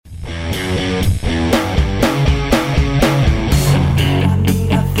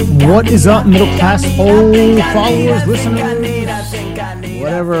What is up, middle class hole followers, listeners,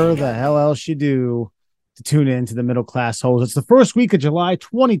 whatever the hell else you do to tune in to the middle class holes. It's the first week of July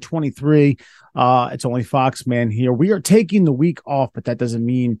 2023. It's only Foxman here. We are taking the week off, but that doesn't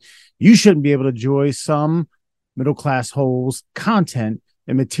mean you shouldn't be able to enjoy some middle class holes content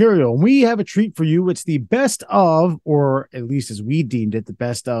and material. And we have a treat for you. It's the best of, or at least as we deemed it, the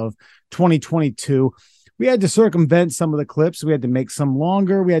best of 2022. We had to circumvent some of the clips. We had to make some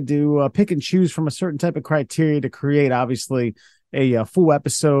longer. We had to pick and choose from a certain type of criteria to create, obviously, a full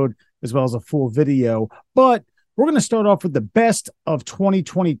episode as well as a full video. But we're going to start off with the best of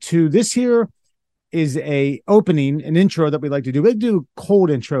 2022. This here is an intro that we like to do. We do cold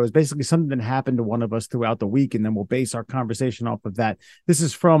intros, basically something that happened to one of us throughout the week, and then we'll base our conversation off of that. This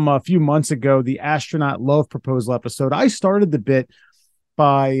is from a few months ago, the astronaut love proposal episode. I started the bit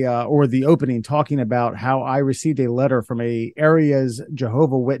or the opening talking about how I received a letter from a area's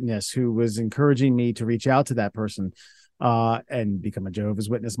Jehovah Witness who was encouraging me to reach out to that person and become a Jehovah's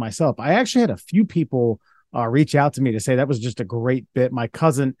Witness myself. I actually had a few people reach out to me to say that was just a great bit. My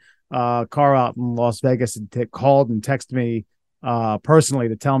cousin Carl out in Las Vegas called and texted me personally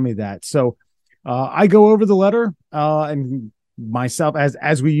to tell me that. So I go over the letter and myself,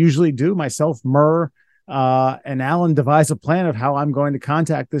 as we usually do, myself, Murr, and Alan devise a plan of how I'm going to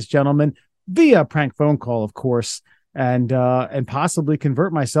contact this gentleman via prank phone call, of course, and possibly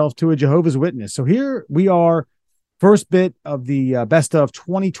convert myself to a Jehovah's Witness. So here we are, first bit of the best of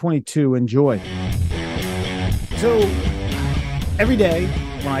 2022. Enjoy. So every day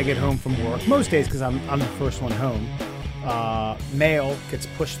when I get home from work, most days because I'm the first one home, mail gets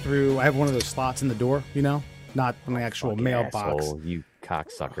pushed through. I have one of those slots in the door, not an actual mailbox. Asshole, you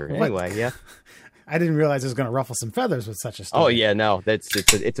cocksucker. Anyway, yeah. I didn't realize it was going to ruffle some feathers with such a story. Oh yeah, no,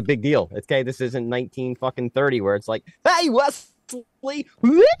 it's a big deal. Okay, this isn't 1930 where it's like, hey Wesley,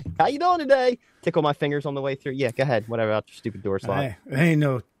 how you doing today? Tickle my fingers on the way through. Yeah, go ahead. Whatever about your stupid door slot. Hey, ain't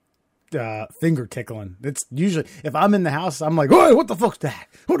no finger tickling. It's usually if I'm in the house, I'm like, oh, what the fuck's that?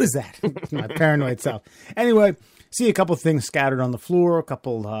 What is that? My paranoid self. Anyway, see a couple of things scattered on the floor, a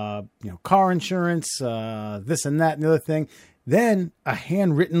couple, car insurance, this and that and the other thing. Then a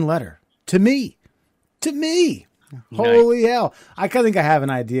handwritten letter to me. Holy hell. I think I have an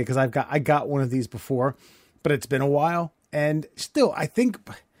idea because I got one of these before, but it's been a while. And still, I think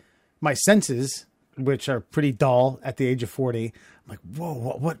my senses, which are pretty dull at the age of 40, I'm like, whoa,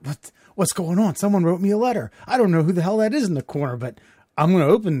 what's going on? Someone wrote me a letter. I don't know who the hell that is in the corner, but I'm going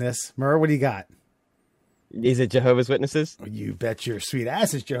to open this. Murr, what do you got? Is it Jehovah's Witnesses? Oh, you bet your sweet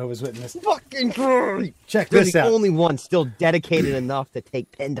ass is Jehovah's Witness. Fucking great. Check You're this the out. only one still dedicated enough to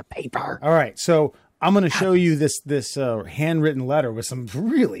take pen to paper. All right, so I'm going to show you this handwritten letter with some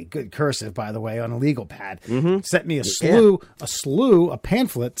really good cursive, by the way, on a legal pad. Mm-hmm. Sent me a slew of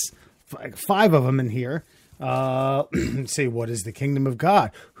pamphlets, 5 of them in here. Say, what is the kingdom of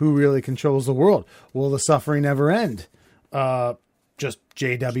God? Who really controls the world? Will the suffering ever end? Just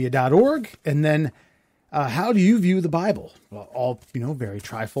jw.org. And then, how do you view the Bible? Well, all, very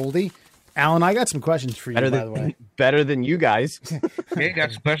trifoldy. Alan, I got some questions for you, by the way. Better than you guys. Hey,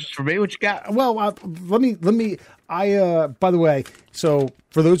 got some questions for me? What you got? Well, let me. By the way, so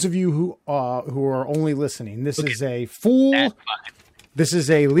for those of you who are only listening, this is a full. This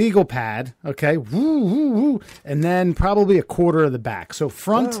is a legal pad, okay? Woo, woo, woo. And then probably a quarter of the back. So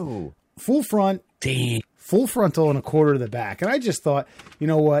front, full front, full frontal, and a quarter of the back. And I just thought, you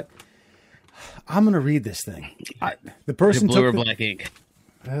know what? I'm going to read this thing. The person blue took or black ink?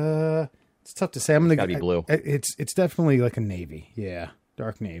 It's tough to say. I'm going to be blue. It's definitely like a navy. Yeah,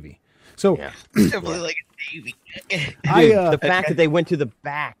 dark navy. So Definitely like a navy. The fact that they went to the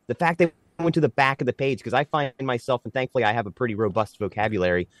back. The fact they went to the back of the page, because I find myself, and thankfully I have a pretty robust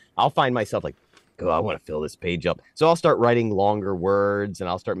vocabulary, I'll find myself like, oh, I want to fill this page up. So I'll start writing longer words and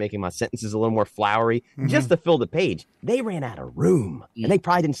I'll start making my sentences a little more flowery just to fill the page. They ran out of room and they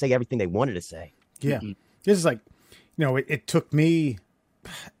probably didn't say everything they wanted to say. Yeah. This is like, it took me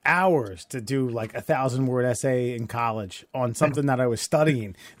hours to do like 1,000-word essay in college on something that I was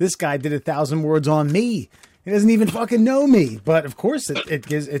studying. This guy did 1,000 words on me. He doesn't even fucking know me. But of course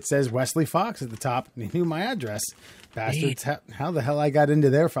it says Wesley Fox at the top. And he knew my address. Bastards. How the hell I got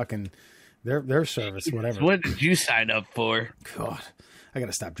into their fucking their service, whatever. So what did you sign up for? God, I got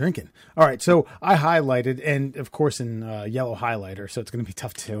to stop drinking. All right, so I highlighted, and of course in yellow highlighter, so it's going to be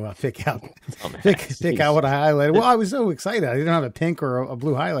tough to pick out pick out what I highlighted. Well, I was so excited. I didn't have a pink or a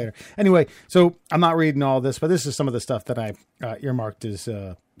blue highlighter. Anyway, so I'm not reading all this, but this is some of the stuff that I earmarked as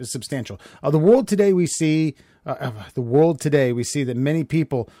substantial. The world today we see that many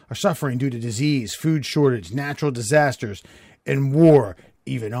people are suffering due to disease, food shortage, natural disasters, and war.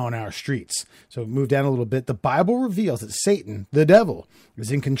 even on our streets. So move down a little bit. The Bible reveals that Satan, the devil,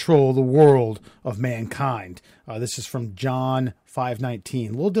 is in control of the world of mankind. This is from John 5:19.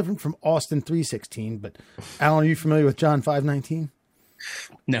 A little different from Austin 3:16, but Alan, are you familiar with John 5:19?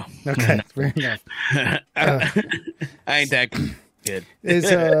 No. Okay, fair enough. I ain't that good.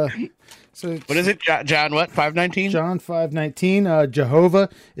 So what is it? John what? 5:19? John 5:19. Jehovah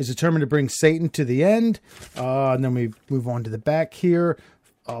is determined to bring Satan to the end. And then we move on to the back here.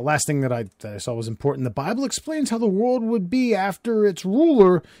 Last thing that I saw was important. The Bible explains how the world would be after its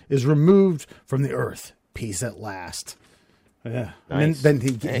ruler is removed from the earth. Peace at last. Yeah. Nice. And then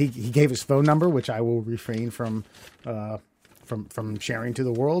he gave his phone number, which I will refrain from sharing to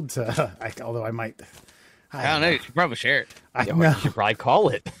the world. Although I might. I don't know. You should probably share it. You should probably call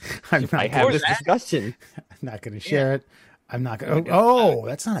it. I have this discussion. I'm not going to share it. I'm not going to. Oh,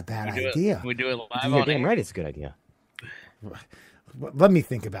 that's not a bad idea. Can we do it live You're on damn air? right. It's a good idea. Let me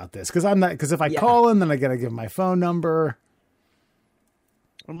think about this because if I call in, then I got to give my phone number.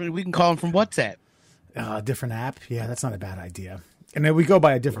 I mean, we can call him from WhatsApp. Different app. Yeah, that's not a bad idea. And then we go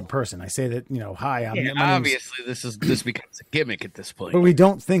by a different person. I say that, hi. Obviously, this becomes a gimmick at this point. But we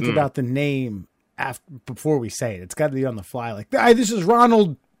don't think about the name before we say it. It's got to be on the fly. Like, hi, this is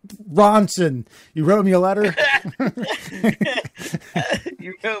Ronald Ronson. You wrote me a letter.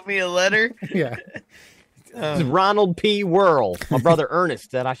 You wrote me a letter? Yeah. This is Ronald P. Whirl. My brother Ernest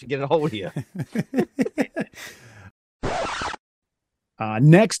said I should get a hold of you.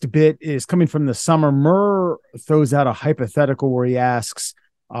 Next bit is coming from the summer. Murr throws out a hypothetical where he asks,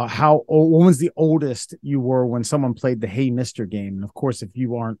 when was the oldest you were when someone played the Hey Mister game? And of course, if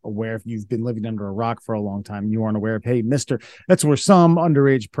you aren't aware, if you've been living under a rock for a long time, you aren't aware of Hey Mister. That's where some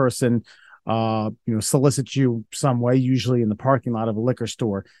underage person, solicits you some way, usually in the parking lot of a liquor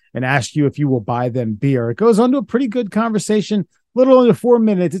store, and asks you if you will buy them beer. It goes on to a pretty good conversation, a little under 4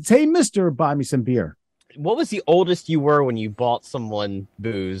 minutes. It's, hey, mister, buy me some beer. What was the oldest you were when you bought someone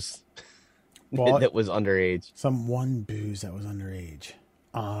booze that was underage? Someone booze that was underage.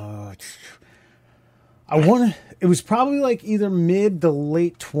 It was probably like either mid to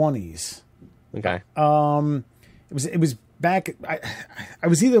late 20s. Okay. It was back. I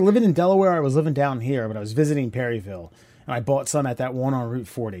was either living in Delaware or I was living down here, but I was visiting Perryville, and I bought some at that one on Route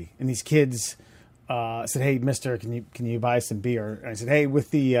 40. And these kids said, "Hey, Mister, can you buy some beer?" And I said, "Hey,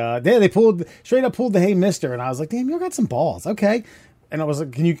 with the they pulled the Hey Mister," and I was like, "Damn, you got some balls, okay?" And I was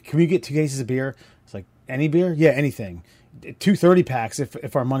like, "Can we get 2 cases of beer?" It's like, "Any beer? Yeah, anything. 2 30-packs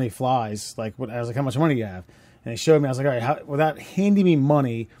if our money flies." Like, I was like, "How much money do you have?" And they showed me. I was like, "All right, without handing me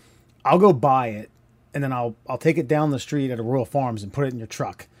money, I'll go buy it, and then I'll take it down the street at a Royal Farms and put it in your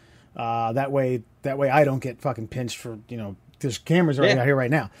truck. That way I don't get fucking pinched for, there's cameras right out here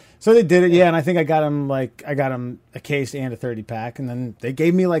right now." So they did it, and I think I got him a case and a 30-pack, and then they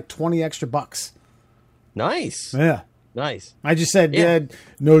gave me like 20 extra bucks. Nice. Yeah. Nice. I just said,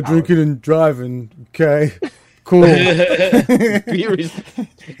 no drinking and driving. Okay. Cool.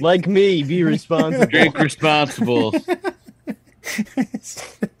 Like me, be responsible. Drink responsible.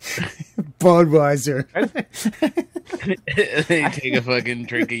 Budweiser. They take a fucking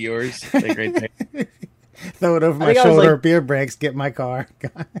drink of yours. Like right there. Throw it over my shoulder, beer breaks, get my car.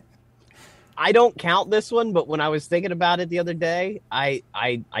 I don't count this one, but when I was thinking about it the other day, I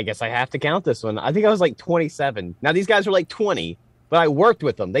guess I have to count this one. I think I was like 27. Now these guys were like 20, but I worked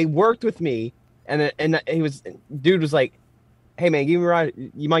with them. They worked with me, and dude was like, "Hey man, give me a ride.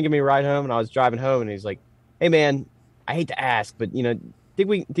 You mind giving me a ride home?" And I was driving home, and he's like, "Hey man, I hate to ask, but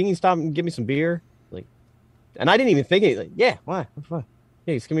think you stop and give me some beer?" Like, and I didn't even think it. Like, yeah, why? Fine.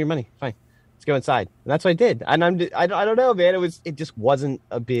 Yeah, just give me your money. Fine, let's go inside. And that's what I did. And I don't know, man. It just wasn't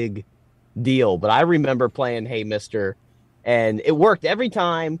a big deal. But I remember playing Hey Mister, and it worked every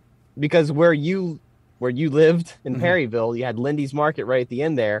time because where you lived in Perryville, you had Lindy's Market right at the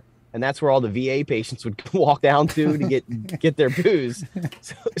end there, and that's where all the VA patients would walk down to get their booze.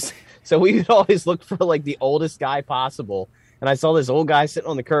 So we would always look for like the oldest guy possible. And I saw this old guy sitting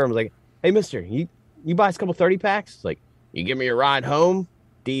on the curb. I was like, "Hey, mister, you buy us a couple 30-packs? It's like, you give me a ride home?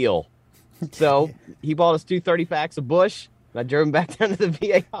 Deal." So he bought us 2 30-packs of Busch, and I drove him back down to the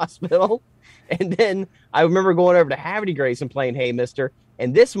VA hospital. And then I remember going over to Haverty Grace and playing Hey Mister,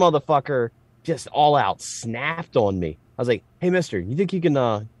 and this motherfucker just all out snapped on me. I was like, "Hey, mister, you think you can,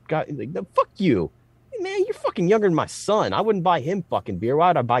 no, fuck you. Man, you're fucking younger than my son. I wouldn't buy him fucking beer. Why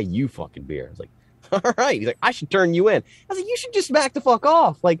would I buy you fucking beer?" I was like, "All right." He's like, "I should turn you in." I was like, "You should just back the fuck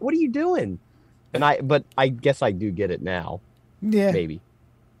off. Like, what are you doing?" But I guess I do get it now. Yeah. Maybe.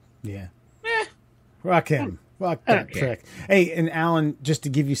 Yeah. Rock that prick. Hey, and Alan, just to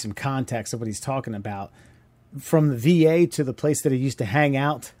give you some context of what he's talking about, from the VA to the place that he used to hang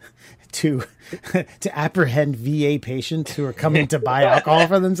out to apprehend VA patients who are coming to buy alcohol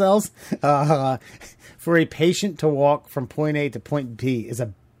for themselves. For a patient to walk from point A to point B is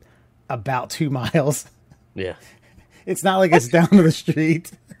about 2 miles. Yeah. It's not like it's down to the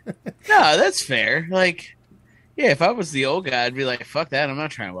street. No, that's fair. Like, yeah, if I was the old guy, I'd be like, fuck that. I'm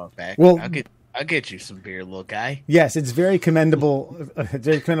not trying to walk back. Well, I'll get you some beer, little guy. Yes, it's very commendable.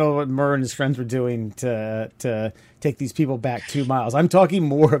 Very commendable what Murr and his friends were doing to take these people back 2 miles. I'm talking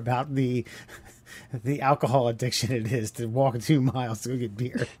more about the alcohol addiction it is to walk 2 miles to go get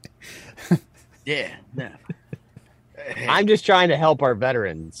beer. Yeah, no. I'm just trying to help our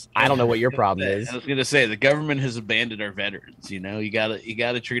veterans. I don't know what your problem is. I was gonna say the government has abandoned our veterans. You know, you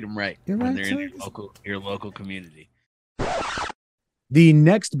gotta treat them right when they're in your local community. The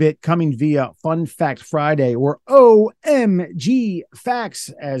next bit coming via Fun Fact Friday, or OMG Facts,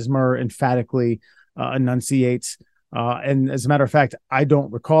 as Murr emphatically enunciates. And as a matter of fact, I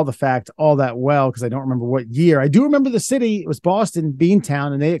don't recall the fact all that well because I don't remember what year. I do remember the city. It was Boston,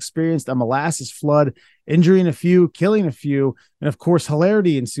 Beantown, and they experienced a molasses flood, injuring a few, killing a few, and of course,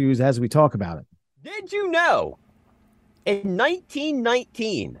 hilarity ensues as we talk about it. Did you know in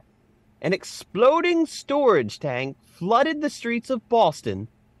 1919, an exploding storage tank flooded the streets of Boston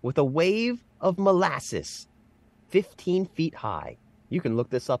with a wave of molasses 15 feet high? You can look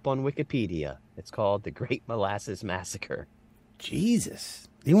this up on Wikipedia. It's called the Great Molasses Massacre. Jesus.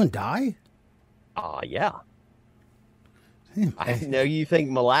 Anyone die? Yeah. I know you think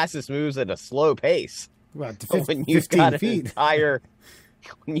molasses moves at a slow pace. Well, When you've got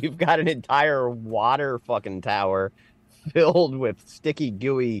an entire water fucking tower filled with sticky,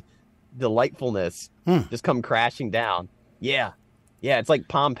 gooey delightfulness just come crashing down. Yeah. It's like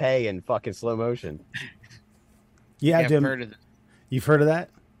Pompeii in fucking slow motion. Yeah, I've heard of this. You've heard of that?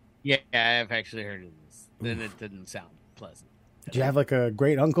 Yeah, I have actually heard of this. Then it didn't sound pleasant. Did you have like a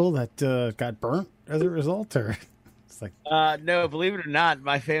great uncle that got burnt as a result, or it's like? No, believe it or not,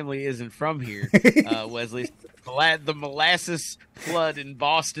 my family isn't from here. Wesley, the molasses flood in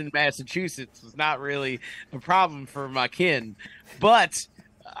Boston, Massachusetts, was not really a problem for my kin, but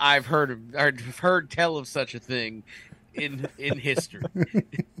I've heard tell of such a thing in history.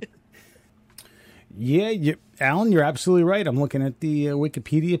 Yeah, Alan, you're absolutely right. I'm looking at the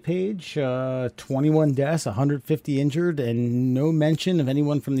Wikipedia page. 21 deaths, 150 injured, and no mention of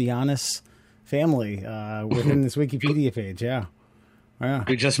anyone from the Giannis family within this Wikipedia page. Yeah.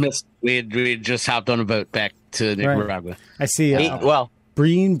 We just missed. We had just hopped on a boat back to Nicaragua. Right. I see.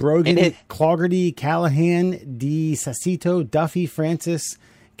 Breen, Brogan, Cloggerty, Callahan, Di Sacito, Duffy, Francis,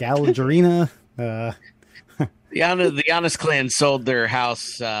 Galladrina. The Giannis clan sold their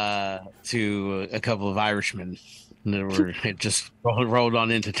house to a couple of Irishmen. It just rolled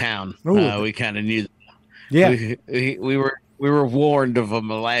on into town. We kind of knew. Yeah, we were warned of a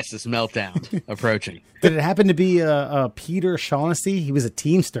molasses meltdown approaching. Did it happen to be Peter Shaughnessy? He was a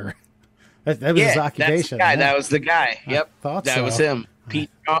teamster. That was his occupation. That was the guy. Yep, that was him.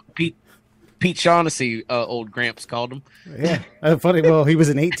 Pete Shaughnessy, old Gramps called him. Yeah, funny. Well, he was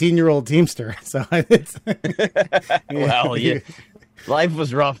an 18-year-old teamster, so it's well, yeah. Life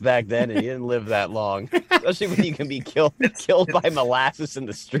was rough back then, and you didn't live that long, especially when you can be killed by molasses in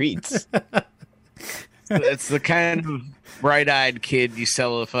the streets. It's the kind of bright-eyed kid you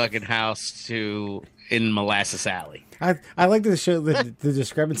sell a fucking house to in Molasses Alley. I like to show the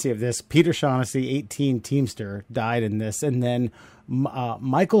discrepancy of this. Peter Shaughnessy, 18 teamster, died in this, and then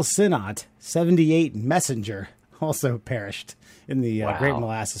Michael Sinnott, 78 messenger, also perished in the Great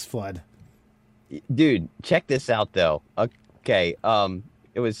Molasses Flood. Dude, check this out though. Okay,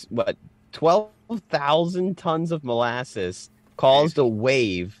 it was 12,000 tons of molasses caused a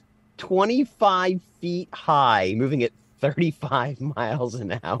wave 25 feet high, moving at 35 miles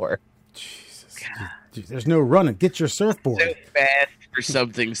an hour. Jesus. Jeez, there's no running. Get your surfboard. So fast for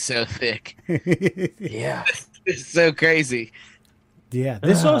something so thick. Yeah. It's so crazy. Yeah.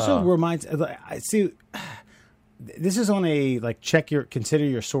 This also reminds, I see, this is on a consider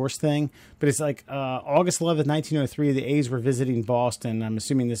your source thing, but it's like August 11th, 1903, the A's were visiting Boston. I'm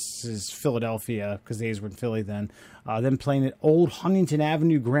assuming this is Philadelphia because the A's were in Philly then. Then playing at Old Huntington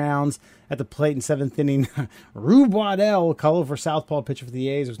Avenue grounds at the plate in seventh inning. Rube Waddell, colorful southpaw pitcher for the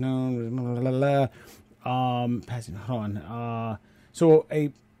A's, was known. Passing. Hold on. So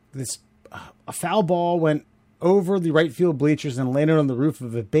a foul ball went over the right field bleachers and landed on the roof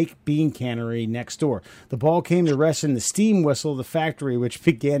of a baked bean cannery next door. The ball came to rest in the steam whistle of the factory, which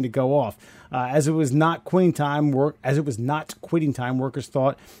began to go off. As it was not quitting time, workers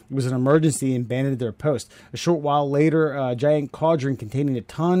thought it was an emergency and abandoned their post. A short while later, a giant cauldron containing a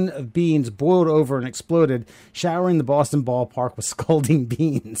ton of beans boiled over and exploded, showering the Boston ballpark with scalding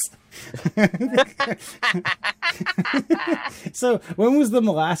beans. So, when was the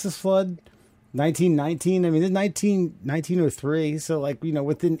molasses flood? 1919. I mean, it's 1903. So, like,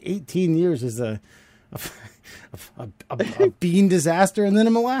 within 18 years is a bean disaster and then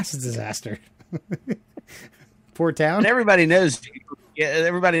a molasses disaster. Poor town. And everybody knows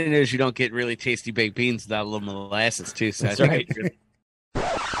you don't get really tasty baked beans without a little molasses too. So that's right.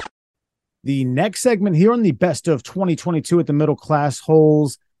 The next segment here on the best of 2022 at the middle class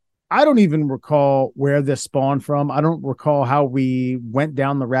holes. I don't even recall where this spawned from. I don't recall how we went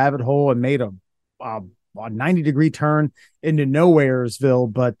down the rabbit hole and made a 90-degree turn into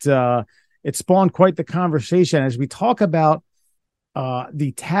Nowheresville, but it spawned quite the conversation as we talk about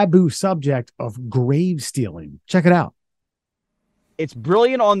the taboo subject of grave stealing. Check it out. It's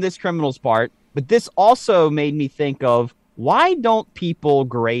brilliant on this criminal's part, but this also made me think of, why don't people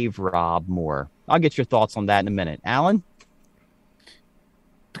grave rob more? I'll get your thoughts on that in a minute. Alan?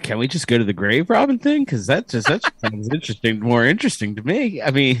 Can we just go to the grave robbing thing? Because that sounds more interesting to me.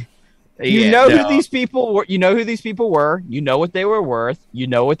 I mean, who these people were. You know who these people were. You know what they were worth. You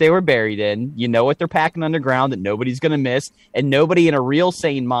know what they were buried in. You know what they're packing underground that nobody's going to miss, and nobody in a real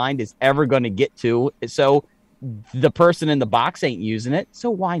sane mind is ever going to get to. So the person in the box ain't using it. So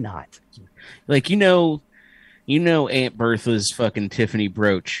why not? Like, Aunt Bertha's fucking Tiffany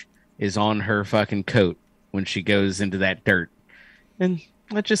brooch is on her fucking coat when she goes into that dirt, and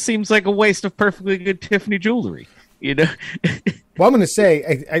that just seems like a waste of perfectly good Tiffany jewelry. Well, I'm going to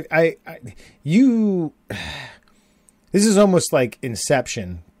say, this is almost like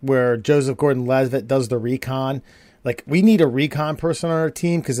Inception, where Joseph Gordon-Levitt does the recon. Like, we need a recon person on our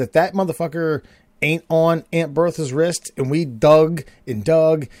team, because if that motherfucker ain't on Aunt Bertha's wrist, and we dug and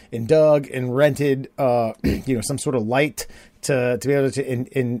rented, some sort of light to be able to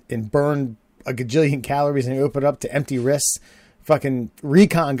and burn a gajillion calories and open it up to empty wrists, fucking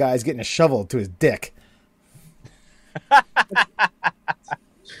recon guy's getting a shovel to his dick.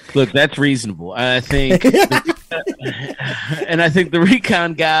 Look, that's reasonable. I think, and I think the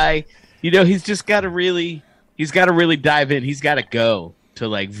recon guy, he's got to really dive in. He's got to go to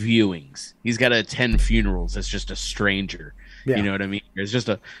like viewings. He's got to attend funerals as just a stranger. Yeah. You know what I mean? It's just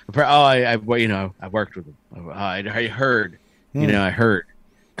I worked with him. I heard, I heard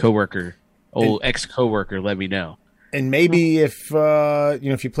ex-coworker let me know. And maybe if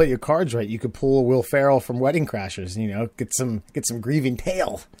you play your cards right, you could pull a Will Ferrell from Wedding Crashers. Get some grieving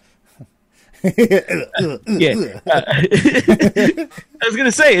tale. Yeah, I was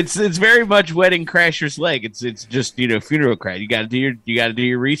gonna say it's very much Wedding Crashers like it's just funeral crowd. You got to do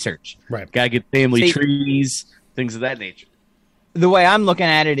your research. Right. Got to get family trees, things of that nature. The way I'm looking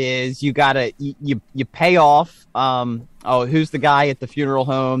at it is you pay off. Who's the guy at the funeral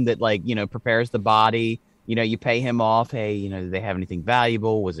home that prepares the body? You pay him off. Hey, did they have anything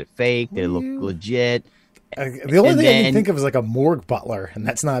valuable? Was it fake? Did it look legit? The only thing I can think of is like a morgue butler, and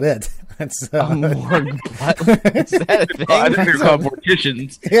that's not it. That's a morgue butler. Is that a thing? I think they're called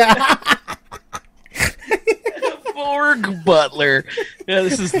morticians. Yeah. Morgue butler. Yeah,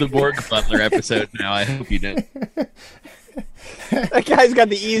 this is the morgue butler episode now. I hope you know. That guy's got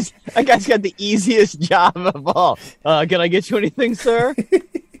the easiest job of all. Can I get you anything, sir?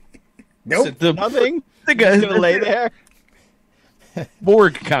 Nope. Nothing. The guy's gonna lay there.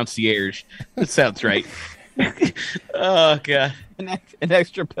 Morgue concierge. That sounds right. Oh god. An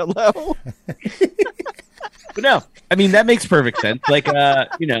extra pillow. But no, I mean that makes perfect sense. Like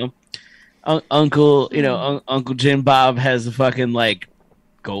Uncle Jim Bob has a fucking like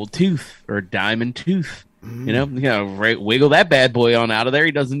gold tooth or diamond tooth. Right, wiggle that bad boy on out of there.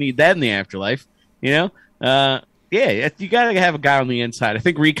 He doesn't need that in the afterlife. Yeah, you got to have a guy on the inside. I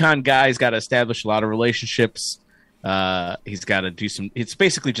think recon guy's got to establish a lot of relationships. He's got to do it's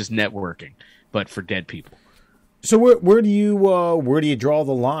basically just networking, but for dead people. So where do you draw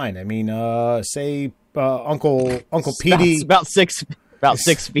the line? I mean, say Uncle Petey about 6 feet.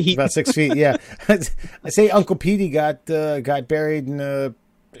 About 6 feet, yeah. I say Uncle Petey got buried in a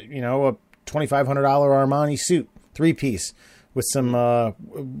 $2,500 Armani suit, 3-piece. With some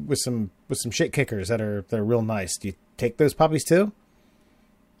shit kickers that are real nice. Do you take those puppies too?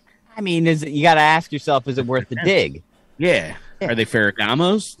 I mean, you got to ask yourself, is it worth the dig? Yeah. Are they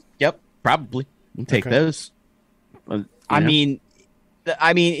Ferragamos? Yep, probably. We'll take those. I mean,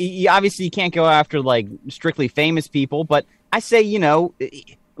 I mean, obviously you can't go after like strictly famous people, but I say,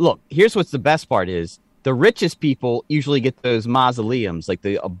 look, here's what's the best part is the richest people usually get those mausoleums, like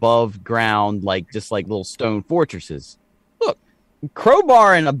the above ground, like just like little stone fortresses. Look,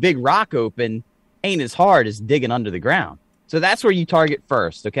 crowbarring a big rock open ain't as hard as digging under the ground. So that's where you target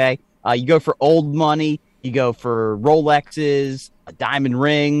first, okay? You go for old money, you go for Rolexes, diamond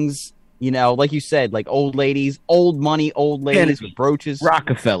rings, like you said, like old ladies, old money, old ladies with brooches.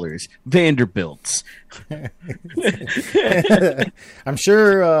 Rockefellers, Vanderbilts. I'm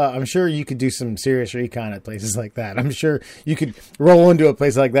sure you could do some serious recon at places like that. I'm sure you could roll into a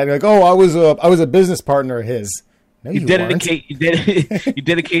place like that and be like, oh, I was a business partner of his. No, you dedicate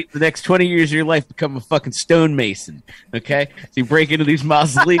the next 20 years of your life to become a fucking stonemason. Okay, so you break into these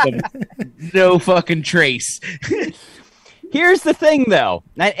mausoleums, no fucking trace. Here's the thing, though,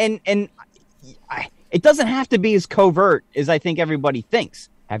 and it doesn't have to be as covert as I think everybody thinks.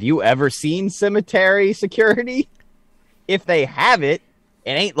 Have you ever seen cemetery security? If they have it,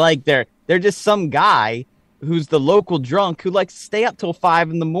 it ain't like they're just some guy who's the local drunk who likes to stay up till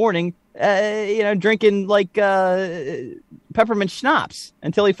 5 a.m, drinking like peppermint schnapps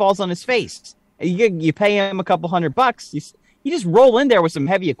until he falls on his face. You pay him a couple $100. You just roll in there with some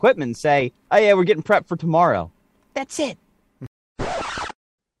heavy equipment and say, "Oh yeah, we're getting prepped for tomorrow." That's it.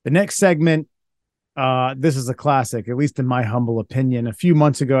 The next segment, this is a classic, at least in my humble opinion. A few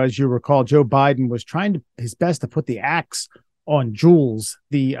months ago, as you recall, Joe Biden was trying his best to put the axe on Juuls,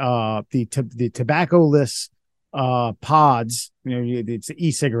 the tobacco-less pods. It's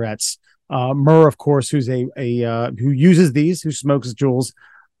e-cigarettes. Murr, of course, who's who uses these, who smokes Juuls,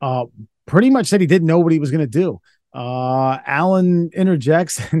 pretty much said he didn't know what he was going to do. Alan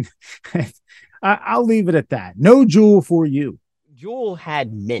interjects, and I'll leave it at that. No Juul for you. Juul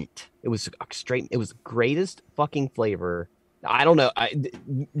had mint. It was it was the greatest fucking flavor. I don't know.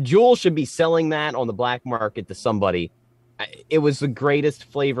 Juul should be selling that on the black market to somebody. It was the greatest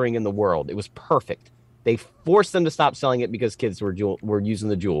flavoring in the world. It was perfect. They forced them to stop selling it because kids were using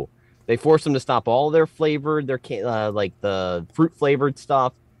the Juul. They forced them to stop all their flavored, like the fruit flavored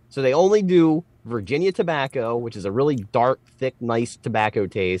stuff. So they only do Virginia tobacco, which is a really dark, thick, nice tobacco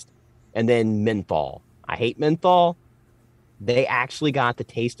taste, and then menthol. I hate menthol. They actually got the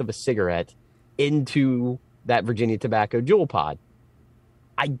taste of a cigarette into that Virginia tobacco Juul pod.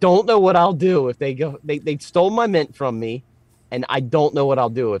 I don't know what I'll do if they go. They stole my mint from me, and I don't know what I'll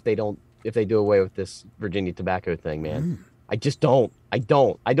do if they do away with this Virginia tobacco thing, man. I just don't. I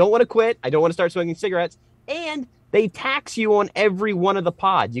don't want to quit. I don't want to start smoking cigarettes. And they tax you on every one of the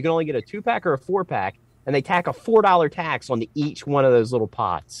pods. You can only get a 2-pack or a 4-pack, and they tack a $4 tax on each one of those little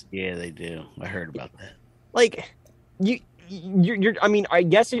pods. Yeah, they do. I heard about that. Like, you're. I mean, I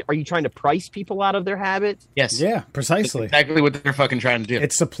guess, are you trying to price people out of their habits? Yes. Yeah, precisely. That's exactly what they're fucking trying to do.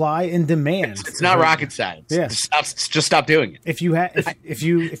 It's supply and demand. It's not rocket science. Yeah. Just stop doing it. If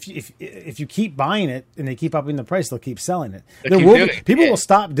you keep buying it and they keep upping the price, they'll keep selling it. People will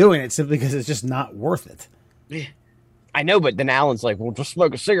stop doing it simply because it's just not worth it. Yeah. I know, but then Alan's like, "Well, just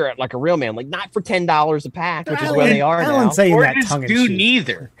smoke a cigarette like a real man, like not for $10 a pack, which is where they are now." Alan's saying or that just tongue in do cheek.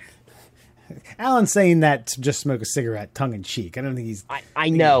 neither. Alan's saying that to just smoke a cigarette tongue in cheek. I don't think he's. I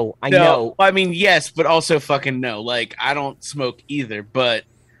know. I mean, yes, but also fucking no. Like, I don't smoke either, but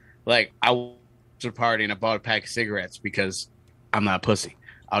like, I went to a party and I bought a pack of cigarettes because I'm not a pussy.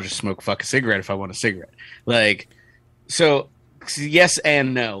 I'll just smoke a fucking cigarette if I want a cigarette. Like, so yes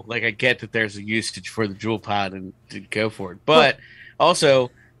and no. Like, I get that there's a usage for the Juul pod and to go for it, but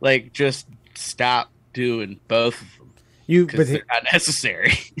also like just stop doing both of them. But they're not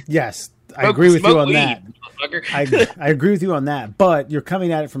necessary. Yes. I agree with you on weed, that. I agree with you on that. But you're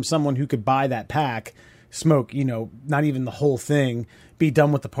coming at it from someone who could buy that pack, smoke, not even the whole thing, be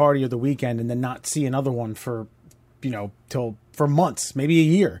done with the party or the weekend, and then not see another one for, for months, maybe a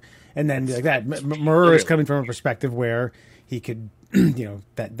year, and then be like that. Murr is coming from a perspective where he could,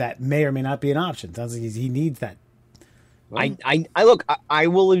 that may or may not be an option. Sounds like he needs that. I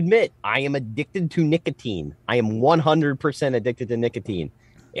will admit, I am addicted to nicotine. I am 100% addicted to nicotine.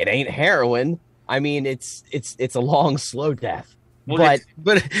 It ain't heroin. I mean, it's a long, slow death. Well,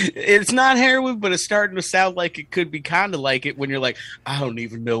 but it's not heroin, but it's starting to sound like it could be kind of like it when you're like, I don't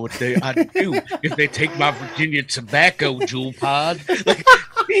even know what I'd do if they take my Virginia tobacco Juul pod. Like,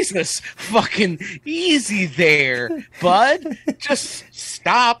 Jesus, fucking easy there, bud. Just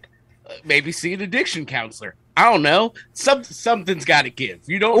stop. Maybe see an addiction counselor. I don't know. Something's got to give.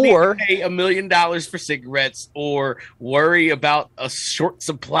 You don't need to pay $1 million for cigarettes or worry about a short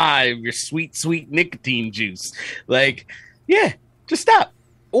supply of your sweet, sweet nicotine juice. Like, yeah, just stop.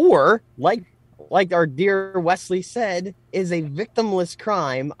 Or like like our dear Wesley said, is a victimless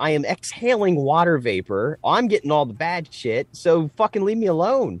crime. I am exhaling water vapor. I'm getting all the bad shit. So fucking leave me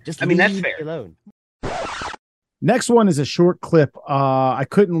alone. Just leave that's me fair. alone. Next one is a short clip. I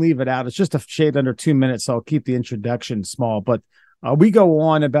couldn't leave it out. It's just a shade under 2 minutes, so I'll keep the introduction small. But we go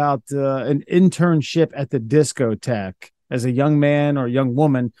on about an internship at the discotheque. As a young man or young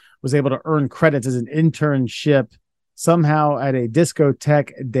woman was able to earn credits as an internship somehow at a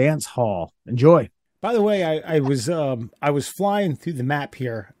discotheque dance hall. Enjoy. By the way, I was flying through the map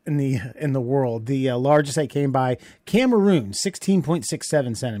here in the world. The largest I came by, Cameroon,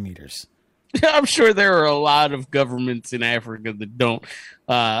 16.67 centimeters. I'm sure there are a lot of governments in Africa that don't,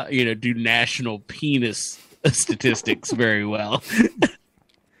 do national penis statistics very well.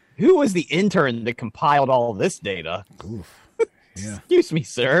 Who was the intern that compiled all this data? Oof. Yeah. Excuse me,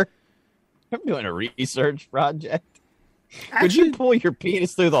 sir. I'm doing a research project. Could you pull your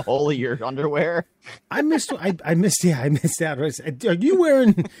penis through the hole of your underwear? I missed out. Are you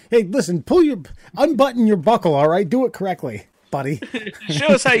wearing? Hey, listen, unbutton your buckle. All right, do it correctly, buddy. Show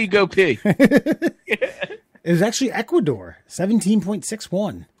us how you go pee. It was actually Ecuador,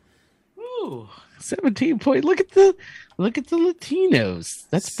 17.61. Ooh, 17 point. Look at the Latinos.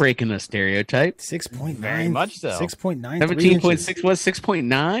 That's breaking a stereotype. 6.9. Very much so. 6.9. 17.6 was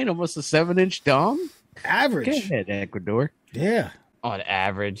 6.9, almost a 7-inch dong. Average. Go ahead, Ecuador. Yeah. On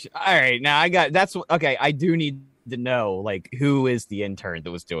average. All right, now okay. I do need to know, like, who is the intern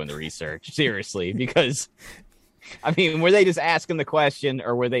that was doing the research? Seriously, because I mean, were they just asking the question,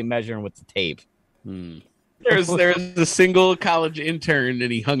 or were they measuring with the tape? There's a single college intern,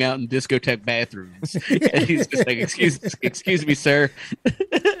 and he hung out in discotheque bathrooms. And he's just like, excuse me, sir.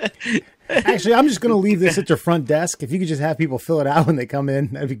 Actually, I'm just going to leave this at your front desk. If you could just have people fill it out when they come in,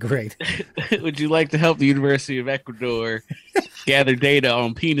 that'd be great. Would you like to help the University of Ecuador gather data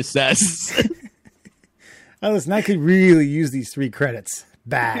on penis sizes? Listen, I could really use these 3 credits.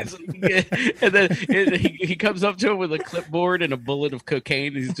 Bad. And then he comes up to him with a clipboard and a bullet of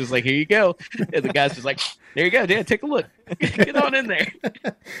cocaine. And he's just like, here you go. And the guy's just like, there you go, Dan, take a look. Get on in there.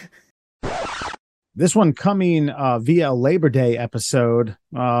 This one coming via Labor Day episode,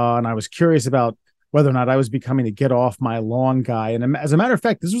 and I was curious about whether or not I was becoming a get off my lawn guy. And as a matter of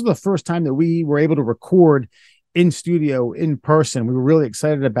fact, this was the first time that we were able to record in studio in person. We were really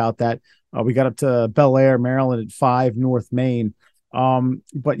excited about that. We got up to Bel Air, Maryland at 5 North Main.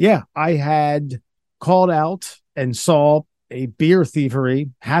 But yeah, I had called out and saw a beer thievery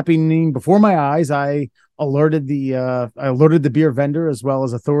happening before my eyes. I alerted the beer vendor as well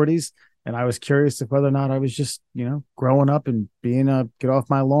as authorities. And I was curious if whether or not I was just, growing up and being a get off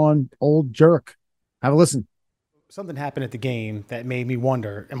my lawn old jerk. Have a listen. Something happened at the game that made me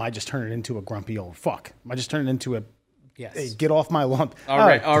wonder, am I just turning into a grumpy old fuck? Am I just turning into a get off my lawn?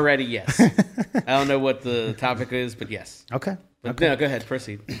 Already, yes. I don't know what the topic is, but yes. Okay. No, go ahead.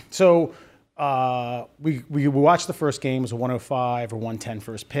 Proceed. So we watched the first game. It was a 105 or 110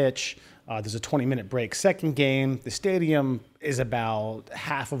 first pitch. There's a 20-minute break. Second game, the stadium is about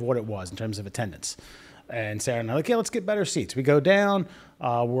half of what it was in terms of attendance. And Sarah and I are like, let's get better seats. We go down.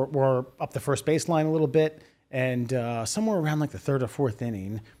 We're up the first baseline a little bit. And somewhere around like the 3rd or 4th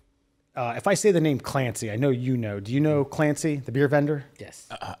inning, if I say the name Clancy, I know you know. Do you know Clancy, the beer vendor? Yes.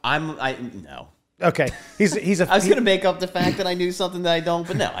 No. Okay. I was going to make up the fact that I knew something that I don't,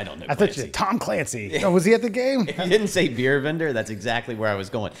 but no, I don't know I Clancy. thought you said Tom Clancy. Oh, was he at the game? If you didn't say beer vendor, that's exactly where I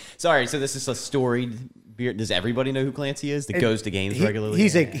was going. Sorry, so this is a storied beer. Does everybody know who Clancy is that goes to games regularly?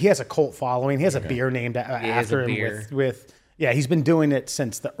 He has a cult following. He has a beer named after him with he's been doing it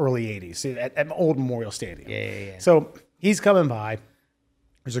since the early 80s at Old Memorial Stadium. Yeah. So he's coming by.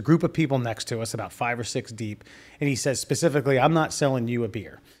 There's a group of people next to us, about 5 or 6 deep, and he says specifically, I'm not selling you a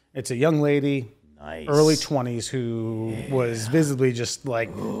beer. It's a young lady, nice. Early 20s, who was visibly just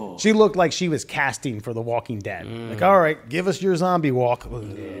like, she looked like she was casting for The Walking Dead. Like, all right, give us your zombie walk.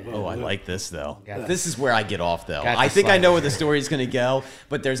 Oh, I like this, though. This is where I get off, though. Got I think I slide. know where the story is going to go,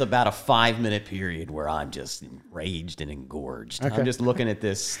 but there's about a 5-minute period where I'm just enraged and engorged. Okay. I'm just looking at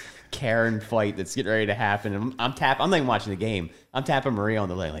this Karen fight that's getting ready to happen. And I'm not even watching the game. I'm tapping Maria on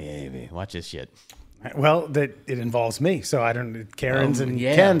the leg like, hey, baby, watch this shit. Well, it involves me, so I don't Karens and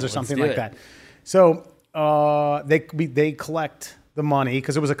yeah, Kens or let's something do like it. that. So they collect the money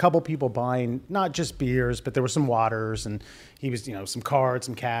because there was a couple people buying not just beers, but there were some waters, and he was some cards,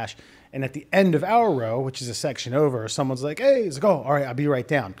 some cash. And at the end of our row, which is a section over, someone's like, "Hey," he's like, "Oh, all right, I'll be right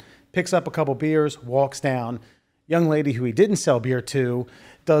down." Picks up a couple beers, walks down. Young lady who he didn't sell beer to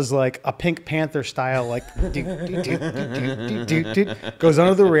does like a Pink Panther style, like goes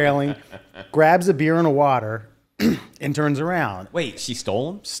under the railing, grabs a beer and a water, and turns around. Wait, she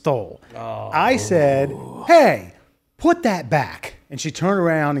stole him? Stole. I said, hey, put that back. And she turned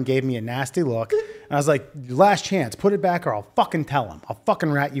around and gave me a nasty look. And I was like, last chance, put it back or I'll fucking tell him. I'll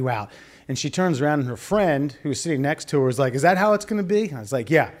fucking rat you out. And she turns around and her friend who was sitting next to her was like, is that how it's going to be? And I was like,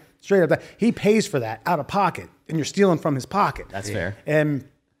 yeah, straight up. That. He pays for that out of pocket and you're stealing from his pocket. That's fair. And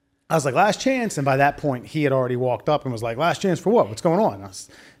I was like, last chance. And by that point, he had already walked up and was like, last chance for what? What's going on?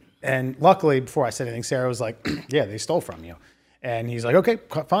 And luckily, before I said anything, Sarah was like, yeah, they stole from you. And he's like, okay,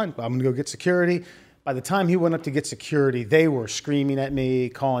 fine. I'm going to go get security. By the time he went up to get security, they were screaming at me,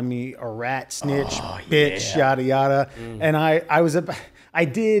 calling me a rat, snitch, bitch, yada, yada. And I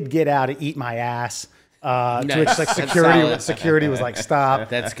did get out to eat my ass. To which like security was like, stop.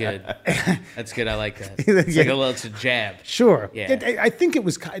 That's good. That's good. I like that. It's like it's a jab. Sure. Yeah. I think it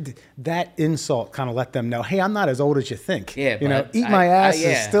was that insult kind of let them know, hey, I'm not as old as you think. Yeah. You know, eat my ass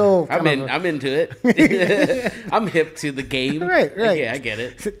is still. I'm into it. I'm hip to the game. Right. Yeah, I get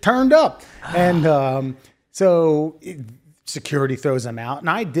it. Turned up, and so security throws them out, and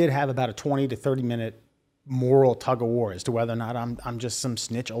I did have about a 20 to 30 minute moral tug of war as to whether or not I'm just some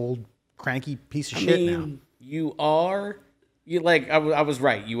snitch old cranky piece of shit now. You are. You like I was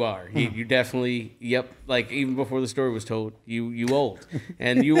right. You are. You definitely. Yep. Like even before the story was told, you old,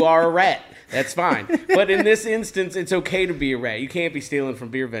 and you are a rat. That's fine. But in this instance, it's okay to be a rat. You can't be stealing from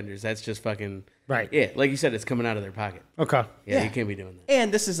beer vendors. That's just fucking right. Yeah. Like you said, it's coming out of their pocket. Okay. Yeah. You can't be doing that.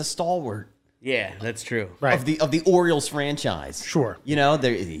 And this is a stalwart. Yeah, that's true. Right. Of the Orioles franchise. Sure. You know,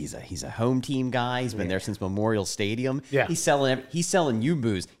 he's a home team guy. He's been there since Memorial Stadium. Yeah. He's selling you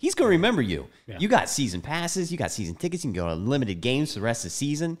booze. He's going to remember you. Yeah. You got season passes. You got season tickets. You can go to limited games for the rest of the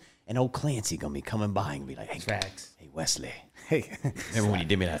season. And old Clancy going to be coming by and be like, hey, Facts. Hey, Wesley. Hey. Remember when you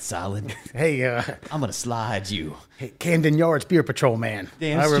did me that solid? Hey, I'm going to slide you. Hey, Camden Yards Beer Patrol, man.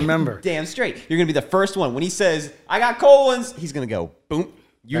 I remember. Damn straight. You're going to be the first one. When he says, I got Collins, he's going to go, boom,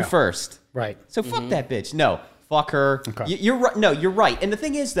 you first. Right. So fuck that bitch. No, fuck her. Okay. You're right. No, you're right. And the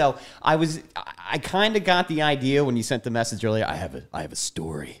thing is, though, I kind of got the idea when you sent the message earlier. I have a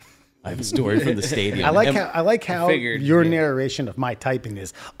story. I have a story from the stadium. I like how your narration of my typing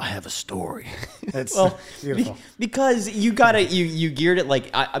is. I have a story. That's beautiful. Because you geared it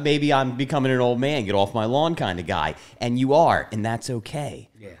like maybe I'm becoming an old man, get off my lawn kind of guy, and you are, and that's okay.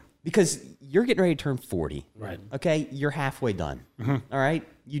 Yeah. Because you're getting ready to turn 40. Right. Okay? You're halfway done. All right?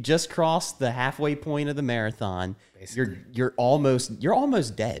 You just crossed the halfway point of the marathon. Basically. You're almost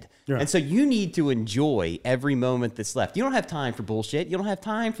dead. Yeah. And so you need to enjoy every moment that's left. You don't have time for bullshit. You don't have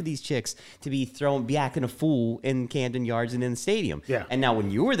time for these chicks to be acting a fool in Camden Yards and in the stadium. Yeah. And now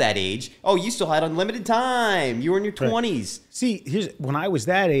when you were that age, you still had unlimited time. You were in your 20s. See, when I was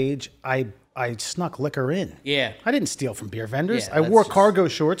that age, I snuck liquor in. Yeah. I didn't steal from beer vendors. Yeah, I wore cargo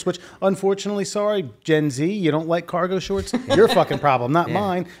shorts, which unfortunately, sorry, Gen Z, you don't like cargo shorts. Your fucking problem, not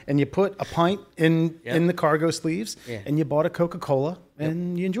mine. And you put a pint in the cargo sleeves, and you bought a Coca-Cola,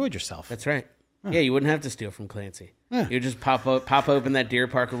 and you enjoyed yourself. That's right. Yeah, you wouldn't have to steal from Clancy. Yeah. You just pop open that Deer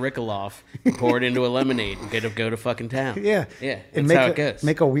Park Rickaloff, pour it into a lemonade, and go to fucking town. Yeah. Yeah, and that's how it goes.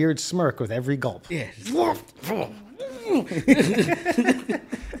 Make a weird smirk with every gulp. Yeah.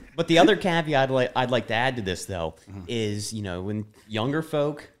 But the other caveat I'd like to add to this, though, is, when younger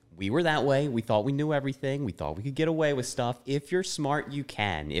folk, we were that way. We thought we knew everything. We thought we could get away with stuff. If you're smart, you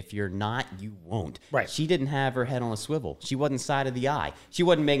can. If you're not, you won't. Right. She didn't have her head on a swivel. She wasn't side of the eye. She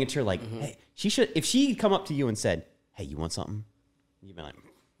wasn't making sure, hey, if she'd come up to you and said, hey, you want something? You'd be like,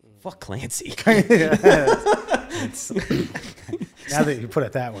 fuck Clancy. Now that you put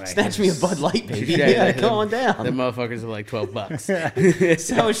it that way. Snatch me a Bud Light, baby. Yeah, go on down. The motherfuckers are like $12.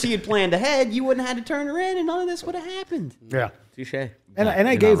 So if she had planned ahead, you wouldn't have had to turn her in, and none of this would have happened. Yeah. Touche. And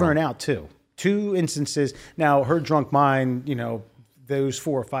I gave her an out, too. 2 instances. Now, her drunk mind, those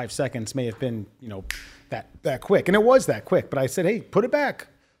 4 or 5 seconds may have been, that quick. And it was that quick. But I said, hey, put it back.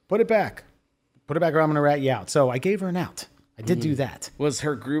 Put it back. Put it back or I'm going to rat you out. So I gave her an out. I did do that. Was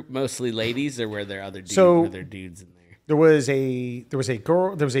her group mostly ladies, or were there other dudes? So, were there dudes in there? There was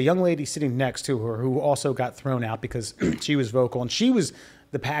a young lady sitting next to her who also got thrown out because she was vocal and she was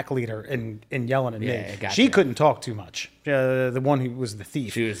the pack leader and yelling at me. Gotcha. She couldn't talk too much. The one who was the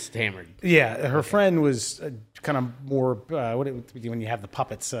thief. She was hammered. Yeah, her friend was kind of more when you have the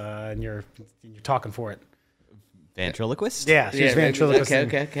puppets and you're talking for it. Ventriloquist? Yeah, she was ventriloquist.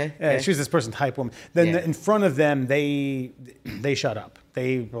 Okay. She was this person type woman. Then in front of them, they shut up.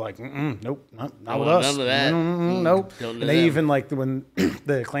 They were like, nope, not with us. None of that. Nope. And they even when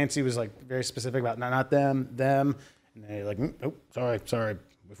the Clancy was like very specific about not them, and they like, nope, sorry.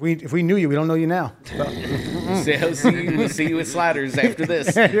 If we knew you, we don't know you now. We'll see you with sliders after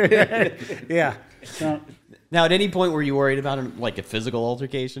this. Yeah. Now, at any point were you worried about like a physical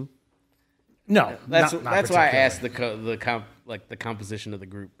altercation? No, that's not why I asked the composition of the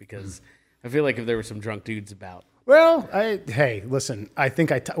group, because I feel like if there were some drunk dudes about. Well, hey, listen. I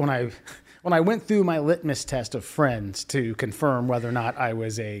think when I went through my litmus test of friends to confirm whether or not I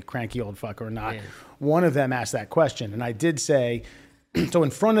was a cranky old fuck or not, one of them asked that question, and I did say. So in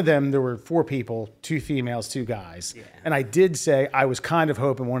front of them, there were 4 people, 2 females, 2 guys. Yeah. And I did say I was kind of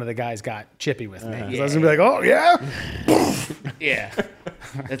hoping one of the guys got chippy with me. I was going to be like, oh, yeah? Yeah.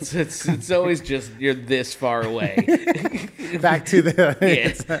 It's always just you're this far away. Back to the...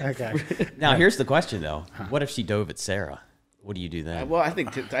 Okay. Now, here's the question, though. What if she dove at Sarah? What do you do then? Well, I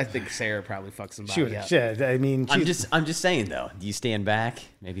think Sarah probably fucked somebody up. Shit. I mean... I'm just saying, though. Do you stand back?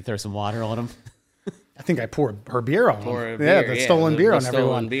 Maybe throw some water on them? I think I poured her beer on them. The stolen beer on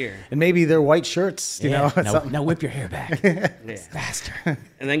everyone. Beer. And maybe their white shirts, you know. Now whip your hair back. Faster.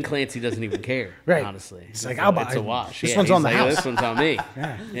 And then Clancy doesn't even care, right. Honestly. It's like, I'll buy it's a wash. This one's on the house. This one's on me.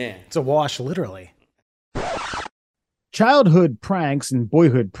 Yeah. It's a wash, literally. Childhood pranks and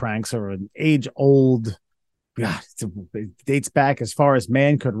boyhood pranks are an age-old... God, it dates back as far as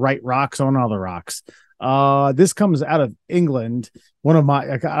man could write rocks on other rocks. This comes out of England.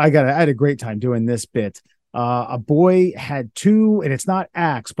 I had a great time doing this bit. A boy had 2, and it's not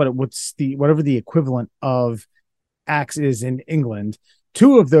axe, but whatever the equivalent of axe is in England.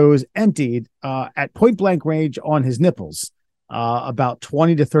 2 of those emptied at point blank range on his nipples. About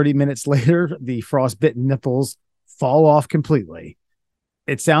 20 to 30 minutes later, the frostbitten nipples fall off completely.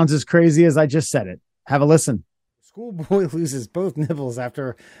 It sounds as crazy as I just said it. Have a listen. Schoolboy loses both nipples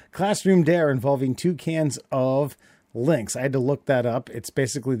after classroom dare involving 2 cans of Lynx. I had to look that up. It's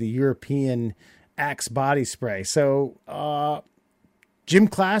basically the European Axe body spray. So gym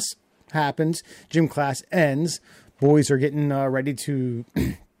class happens. Gym class ends. Boys are getting ready to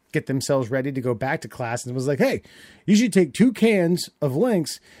get themselves ready to go back to class. And it was like, hey, you should take 2 cans of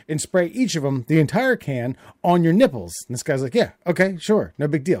Lynx and spray each of them, the entire can, on your nipples. And this guy's like, yeah, okay, sure, no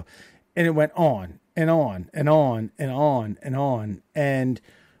big deal. And it went on and on and on and on and on and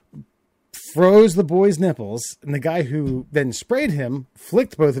froze the boy's nipples. And the guy who then sprayed him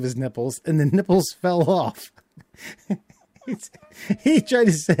flicked both of his nipples, and the nipples fell off. He tried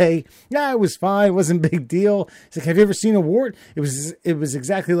to say, yeah, it was fine. It wasn't a big deal. He's like, have you ever seen a wart? It was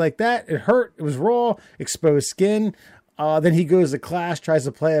exactly like that. It hurt. It was raw, exposed skin. Then he goes to class, tries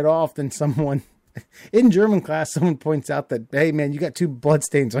to play it off. Then someone in German class, someone points out that, hey, man, you got 2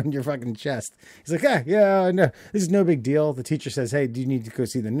 bloodstains on your fucking chest. He's like, yeah, no, this is no big deal. The teacher says, hey, do you need to go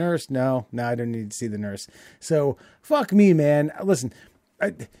see the nurse? No, I don't need to see the nurse. So fuck me, man. Listen,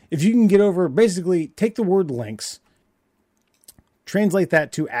 if you can get over, basically take the word Lynx, translate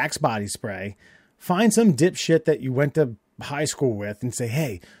that to Axe body spray, find some dipshit that you went to high school with and say,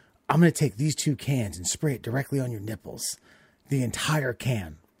 hey, I'm going to take these 2 cans and spray it directly on your nipples. The entire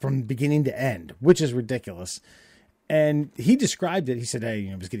can. From beginning to end, which is ridiculous. And he described it. He said, hey,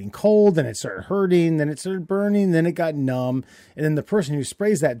 it was getting cold, then it started hurting, then it started burning, then it got numb. And then the person who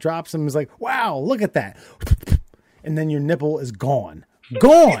sprays that drops them and is like, wow, look at that. And then your nipple is gone.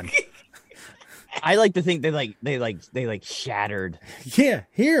 Gone. I like to think they shattered. Yeah,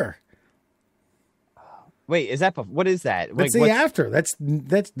 here. Wait, is that what is that? That's the after. That's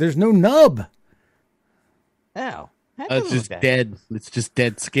there's no nub. Oh. It's just dead. It's just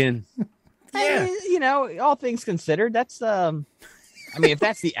dead skin. Yeah. All things considered, that's if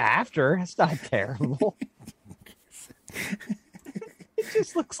that's the after, that's not terrible. It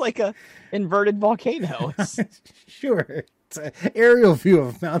just looks like a inverted volcano. Sure. It's an aerial view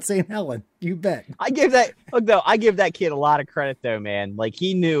of Mount St. Helen. You bet. I give that kid a lot of credit though, man. Like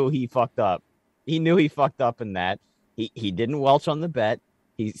he knew he fucked up. He knew he fucked up in that. He didn't welch on the bet.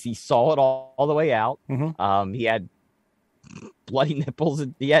 He saw it all the way out. Mm-hmm. He had bloody nipples.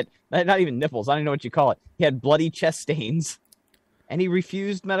 He had not even nipples. I don't know what you call it. He had bloody chest stains, and he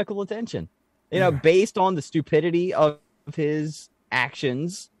refused medical attention. Based on the stupidity of his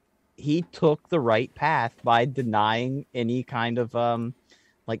actions, he took the right path by denying any kind of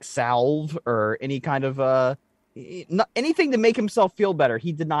salve or any kind of anything to make himself feel better.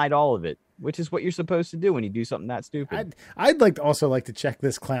 He denied all of it, which is what you're supposed to do when you do something that stupid. I'd like to check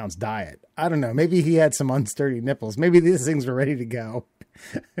this clown's diet. I don't know. Maybe he had some unsturdy nipples. Maybe these things were ready to go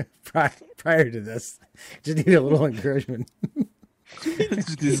prior to this. Just need a little encouragement.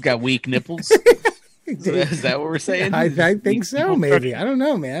 He's got weak nipples. Is that what we're saying? I think so, maybe. I don't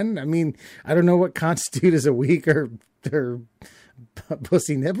know, man. I mean, I don't know what constitutes as a weak or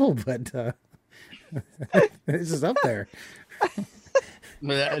pussy nipple, but this is up there.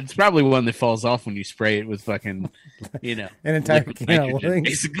 It's probably one that falls off when you spray it with fucking, an entire can of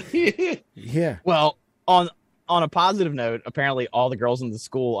Lynx. Basically. Yeah. Well, on on a positive note, apparently all the girls in the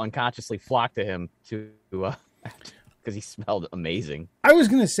school unconsciously flocked to him because he smelled amazing. I was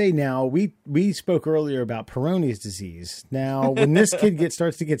going to say, now we spoke earlier about Peyronie's disease. Now, when this kid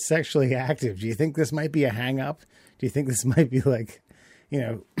starts to get sexually active, do you think this might be a hang up? Do you think this might be like,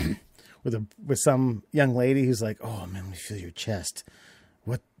 with some young lady who's like, oh man, let me feel your chest.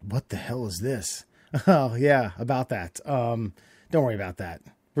 What the hell is this? Oh yeah, about that. Don't worry about that.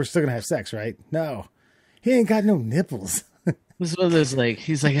 We're still gonna have sex, right? No, he ain't got no nipples. This was like,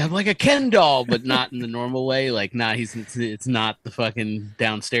 he's like, I'm like a Ken doll, but not in the normal way. Like, it's not the fucking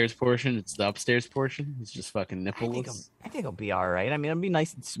downstairs portion. It's the upstairs portion. It's just fucking nipples. I think he'll be all right. I mean, it'll be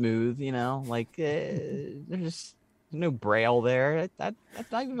nice and smooth, like there's just no braille there. That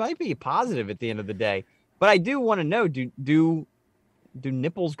might be positive at the end of the day. But I do want to know, do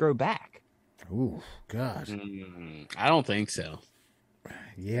nipples grow back? Ooh, God. I don't think so.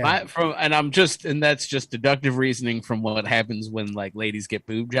 Yeah. And that's just deductive reasoning from what happens when like ladies get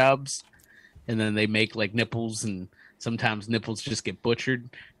boob jobs and then they make like nipples, and sometimes nipples just get butchered.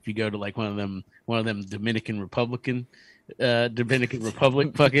 If you go to like one of them Dominican Republic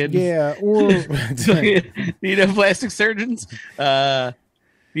fucking yeah, or plastic surgeons.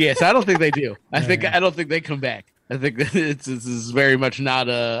 Yes, I don't think they do. I don't think they come back. I think that this is very much not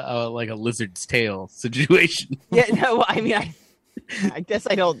a like a lizard's tail situation. Yeah, no, I mean, I guess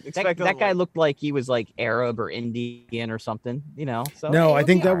I don't expect that guy looked like he was like Arab or Indian or something, So no, I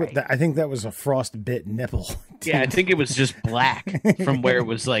think that was a frostbit nipple. Yeah, I think it was just black from where it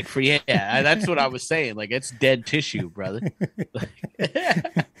was like for that's what I was saying. Like, it's dead tissue, brother.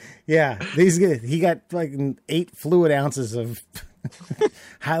 Yeah, he got like 8 fluid ounces of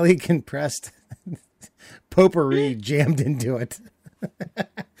highly compressed potpourri jammed into it.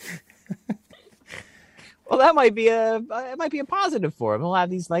 Well, that might be a positive for him. He'll have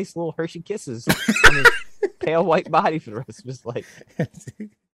these nice little Hershey kisses on his pale white body for the rest of his life.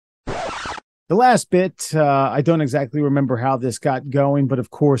 The last bit, I don't exactly remember how this got going, but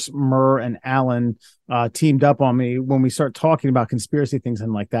of course, Murr and Alan teamed up on me when we start talking about conspiracy things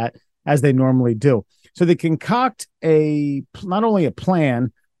and like that, as they normally do. So they concoct not only a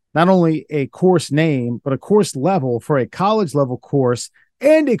plan, not only a course name, but a course level for a college level course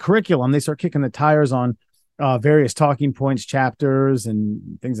and a curriculum. They start kicking the tires on various talking points, chapters,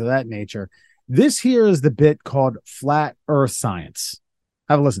 and things of that nature. This here is the bit called Flat Earth Science.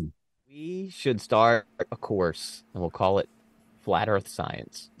 Have a listen. We should start a course, and we'll call it Flat Earth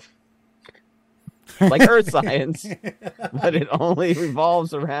Science. Like Earth Science, but it only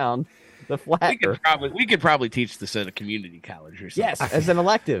revolves around the flat Earth. We could probably teach this at a community college or something. Yes, as an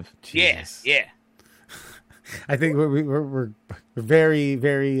elective. Yes, yeah. I think we're very,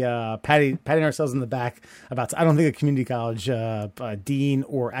 very patting ourselves in the back about. I don't think a community college dean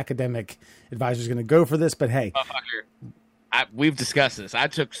or academic advisor is going to go for this, but hey, we've discussed this. I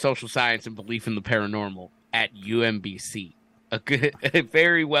took social science and belief in the paranormal at UMBC, a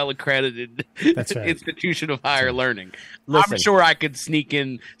very well accredited institution of higher learning. Listen, I'm sure I could sneak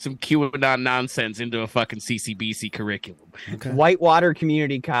in some QAnon nonsense into a fucking CCBC curriculum. Okay. Whitewater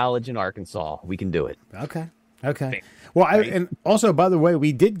Community College in Arkansas. We can do it. Okay. Well, and also, by the way,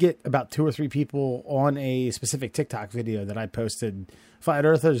 we did get about 2 or 3 people on a specific TikTok video that I posted, Flat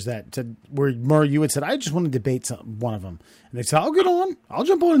Earthers, that said, where Murray, you had said, I just want to debate one of them. And they said, I'll get on. I'll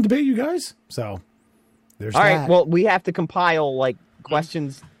jump on and debate you guys. So there's all that. right. Well, we have to compile like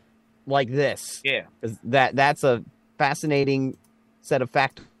questions like this. Yeah. That's a fascinating set of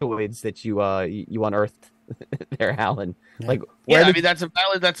factoids that you unearthed there, Alan. Yeah. Like, I mean, that's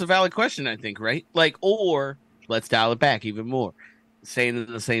a valid question, I think, right? Like, or let's dial it back even more. Saying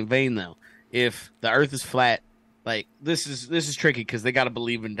in the same vein, though, if the Earth is flat, like this is tricky because they got to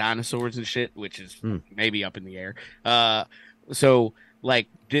believe in dinosaurs and shit, which is maybe up in the air. So, like,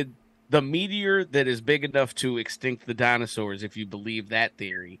 did the meteor that is big enough to extinct the dinosaurs, if you believe that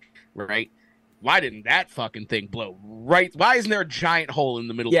theory, right? Why didn't that fucking thing blow? Right? Why isn't there a giant hole in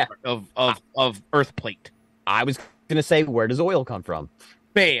the middle of Earth plate? I was gonna say, where does oil come from?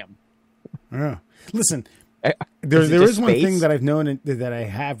 Bam. Yeah. Listen, there is one thing that I've known that I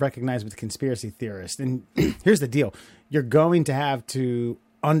have recognized with conspiracy theorists, and here's the deal: you're going to have to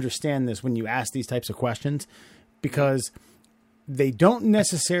understand this when you ask these types of questions, because they don't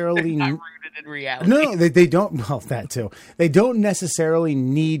necessarily not rooted in reality. No, they don't. Well, that too. They don't necessarily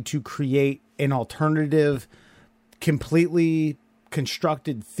need to create an alternative, completely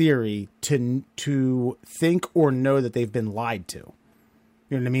constructed theory to think or know that they've been lied to.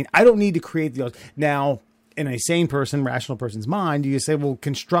 You know what I mean? I don't need to create the now. In a sane person, rational person's mind, you say, well,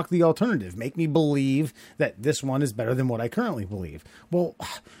 construct the alternative. Make me believe that this one is better than what I currently believe. Well,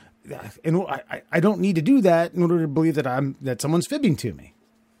 and I don't need to do that in order to believe that someone's fibbing to me.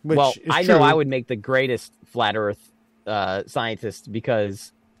 Which well, is I true. know I would make the greatest flat Earth scientist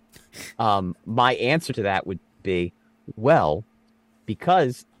because my answer to that would be, well,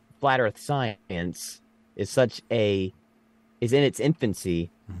 because flat Earth science is in its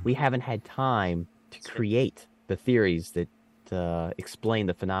infancy, we haven't had time to create the theories that explain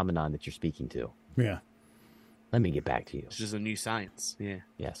the phenomenon that you're speaking to. Yeah. Let me get back to you. It's just a new science. Yeah.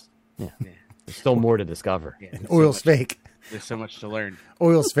 Yes. Yeah. There's still more to discover. Yeah. And oil's fake. There's so much to learn.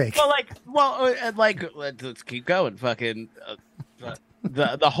 Oil's fake. Let's keep going. Fucking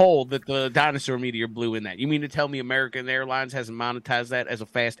the hole that the dinosaur meteor blew in that. You mean to tell me American Airlines hasn't monetized that as a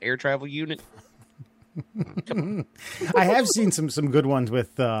fast air travel unit? I have seen some good ones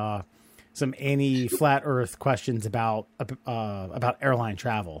with some anti-flat Earth questions about airline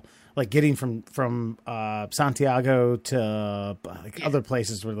travel, like getting from Santiago to other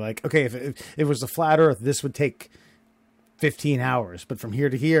places. Where like, okay, if it was a flat Earth, this would take 15 hours, but from here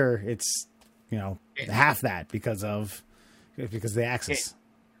to here, it's half that because of the axis.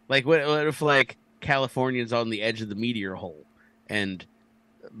 Like what if like California's on the edge of the meteor hole and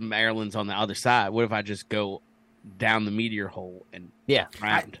Maryland's on the other side? What if I just go down the meteor hole and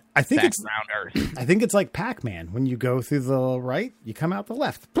round? I think it's round Earth. I think it's like Pac-Man. When you go through the right, you come out the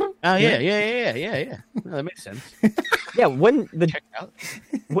left. Oh yeah. Well, that makes sense. Yeah, wouldn't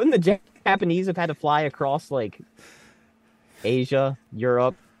the Japanese have had to fly across like Asia,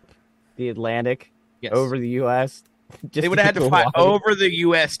 Europe, the Atlantic, over the U.S.? They would have had to fly over the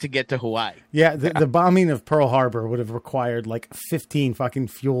U.S. to get to Hawaii. Yeah, the bombing of Pearl Harbor would have required like 15 fucking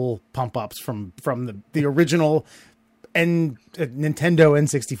fuel pump ups from the original Nintendo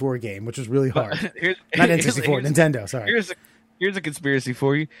N64 game, which was really hard. Not N64, Nintendo. Sorry. Here's a conspiracy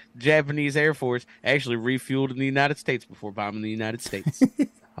for you: Japanese Air Force actually refueled in the United States before bombing the United States.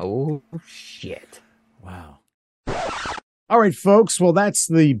 Oh shit! Wow. All right, folks. Well, that's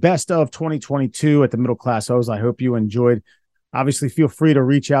the best of 2022 at the Middle Class Hoes. I hope you enjoyed. Obviously, feel free to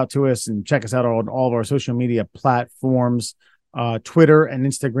reach out to us and check us out on all of our social media platforms, Twitter and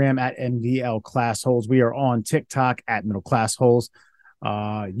Instagram at MDL Classholes. We are on TikTok at Middle Class Holes,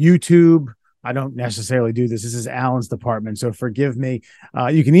 YouTube. I don't necessarily do this. This is Alan's department, so forgive me.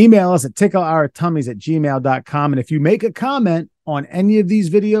 You can email us at tickleourtummies@gmail.com. And if you make a comment on any of these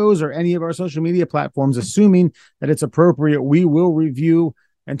videos or any of our social media platforms, assuming that it's appropriate, we will review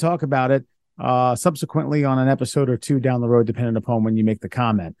and talk about it subsequently on an episode or two down the road, depending upon when you make the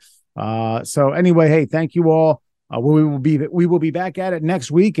comment. So anyway, hey, thank you all. We will be back at it next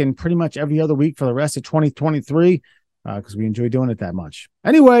week and pretty much every other week for the rest of 2023 because we enjoy doing it that much.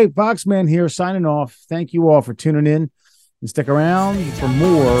 Anyway, Boxman here signing off. Thank you all for tuning in and stick around for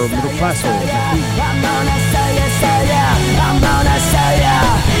more Middle Class Holes.